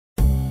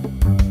Welcome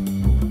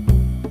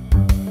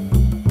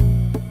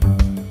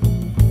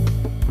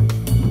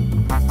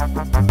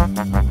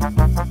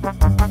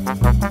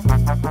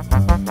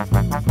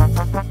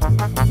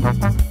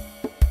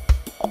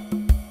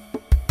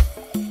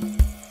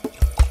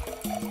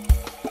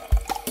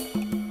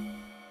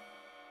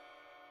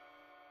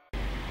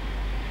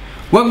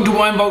to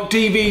Wine Vault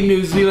TV,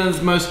 New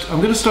Zealand's most...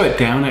 I'm going to slow it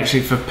down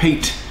actually for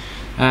Pete.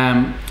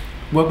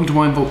 Welcome to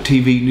Wine Vault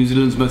TV, New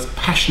Zealand's most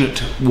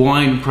passionate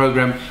wine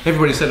program.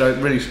 Everybody said I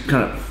really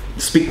kind of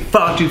speak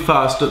far too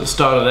fast at the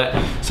start of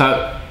that.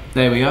 So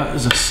there we are.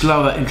 There's a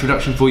slower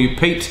introduction for you,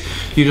 Pete.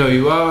 You know who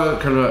you are.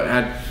 Kind of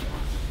had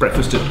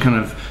breakfast at kind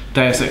of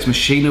Deus Ex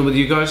Machina with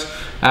you guys.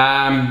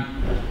 And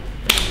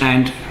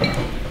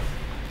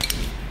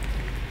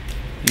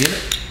yeah,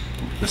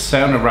 the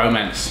sound of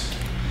romance.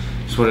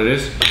 That's what it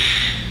is.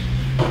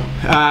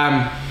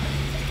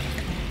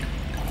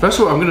 First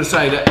of all, I'm going to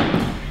say that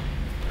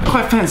I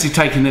quite fancy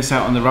taking this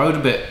out on the road a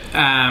bit,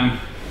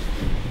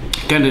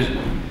 going to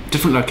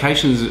different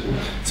locations,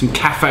 some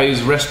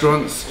cafes,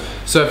 restaurants.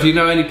 So if you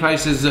know any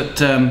places that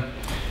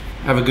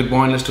have a good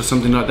wine list or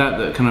something like that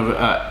that kind of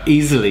are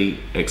easily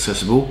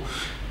accessible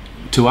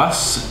to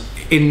us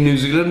in New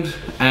Zealand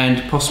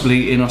and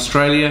possibly in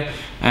Australia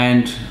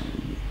and you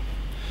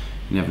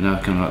never know,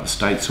 kind of like the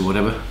States or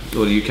whatever,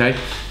 or the UK,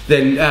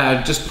 then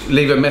just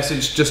leave a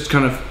message, just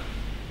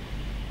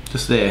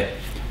there,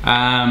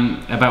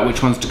 about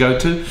which ones to go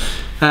to.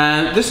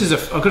 This is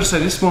I've got to say,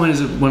 this wine is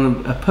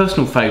a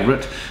personal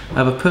favourite. I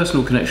have a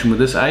personal connection with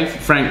this.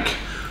 Frank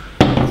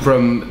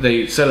from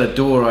the cellar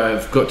door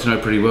I've got to know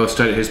pretty well,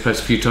 stayed at his place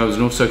a few times,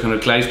 and also kind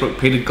of Glazebrook.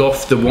 Peter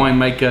Goff, the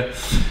winemaker,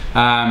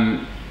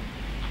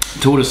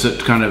 taught us at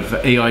kind of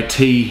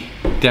EIT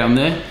down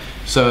there.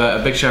 So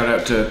a big shout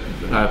out to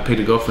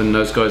Peter Goff and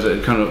those guys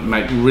that kind of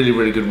make really,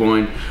 really good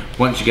wine.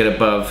 Once you get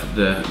above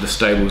the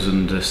stables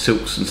and the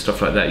silks and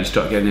stuff like that, you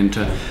start getting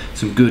into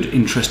some good,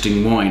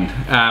 interesting wine.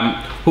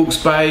 Hawke's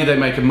Bay, they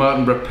make a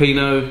Martinborough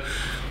Pinot,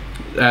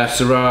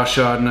 Syrah,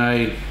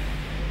 Chardonnay,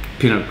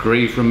 Pinot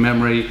Gris from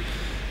memory,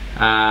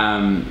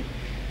 and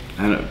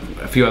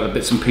a few other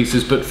bits and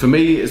pieces. But for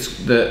me,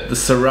 it's the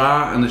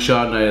Syrah and the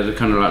Chardonnay are the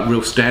kind of like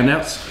real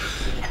standouts.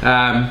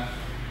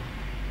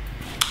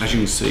 As you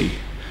can see,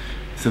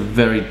 it's a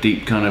very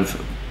deep kind of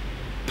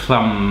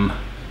plum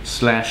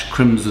 /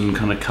 crimson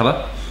kind of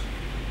colour.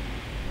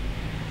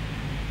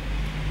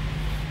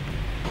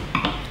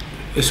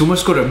 It's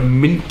almost got a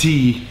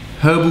minty,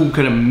 herbal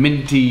kind of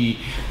minty,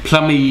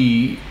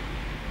 plummy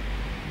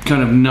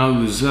kind of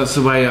nose. That's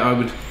the way I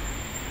would...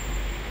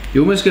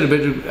 You almost get a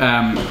bit of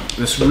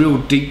this real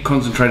deep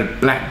concentrated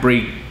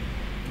blackberry,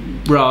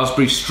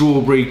 raspberry,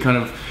 strawberry kind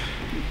of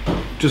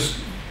just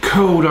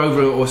curled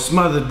over or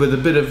smothered with a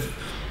bit of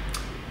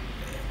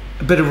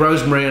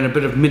rosemary and a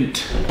bit of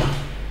mint,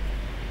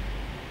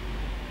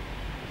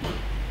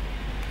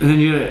 and then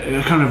you get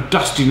a kind of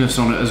dustiness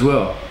on it as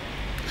well.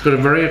 It's got a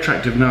very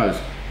attractive nose.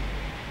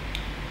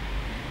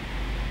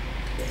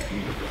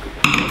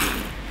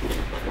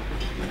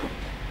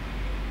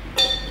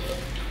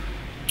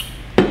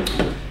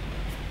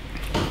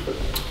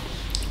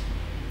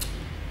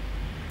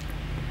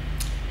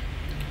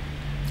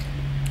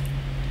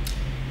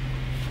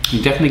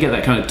 You definitely get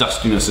that kind of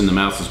dustiness in the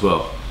mouth as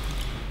well.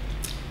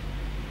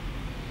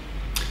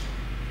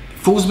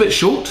 Falls a bit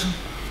short.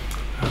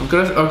 I've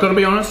got to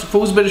be honest. It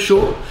falls a bit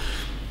short.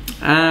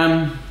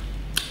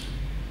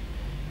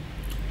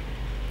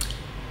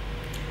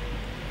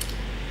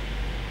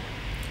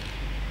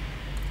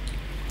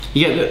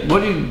 You get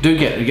what you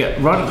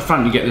get right at the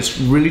front. You get this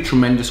really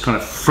tremendous kind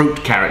of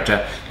fruit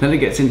character. Then it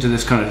gets into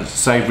this kind of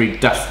savoury,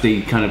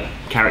 dusty kind of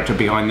character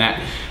behind that,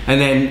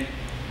 and then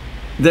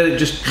it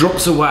just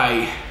drops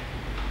away,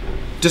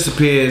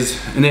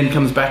 disappears, and then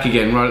comes back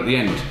again right at the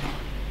end.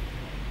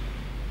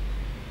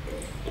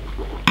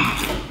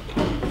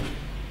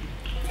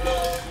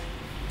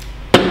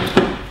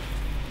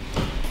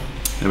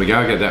 There we go,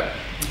 I get that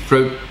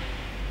fruit,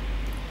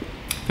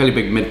 fairly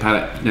big mid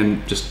palate,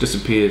 then just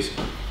disappears.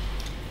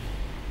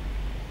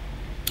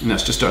 And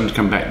that's just starting to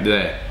come back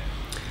there.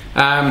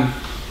 You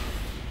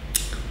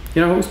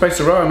know, Hawke's Bay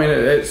Syrah, I mean,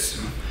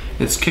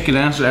 it's kicking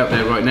ass out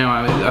there right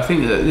now. I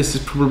think that this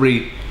is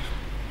probably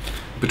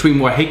between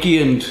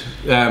Waiheke and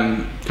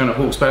kind of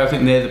Hawke's Bay. I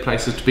think they're the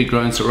places to be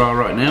growing Syrah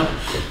right now.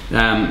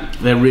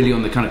 They're really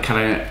on the kind of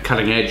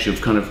cutting edge of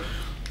kind of.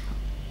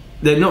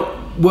 They're not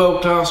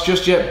world class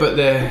just yet, but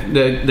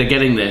they're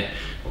getting there.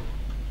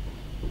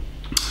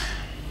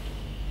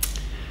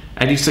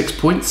 86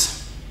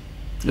 points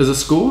as a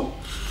score.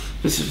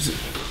 I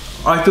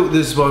thought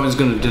this wine was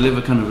going to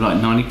deliver kind of like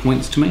 90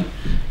 points to me.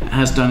 It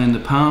has done in the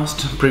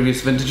past,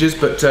 previous vintages,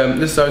 but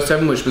this is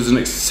 07, which was an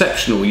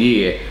exceptional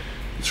year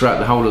throughout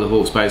the whole of the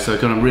Hawke's Bay, so I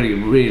kind of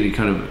really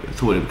kind of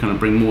thought it would kind of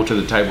bring more to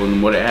the table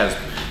than what it has.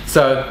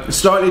 So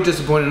slightly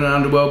disappointed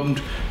and underwhelmed,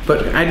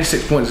 but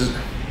 86 points is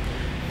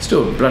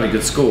still a bloody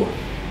good score.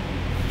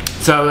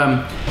 So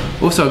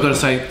also I've got to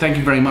say thank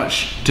you very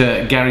much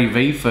to Gary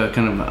V for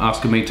kind of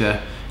asking me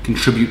to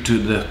contribute to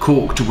the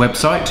Corked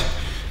website.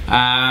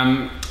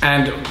 And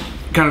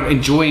kind of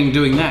enjoying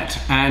doing that,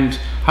 and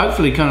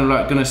hopefully kind of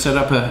like going to set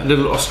up a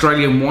little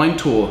Australian wine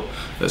tour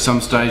at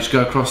some stage,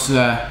 go across,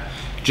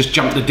 just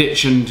jump the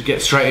ditch and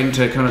get straight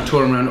into kind of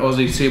touring around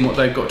Aussie, seeing what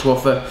they've got to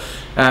offer,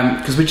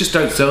 because we just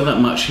don't sell that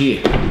much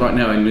here right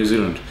now in New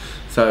Zealand.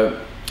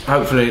 So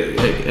hopefully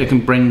it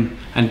can bring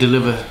and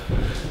deliver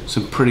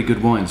some pretty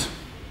good wines.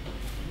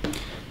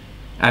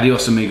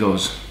 Adios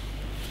amigos.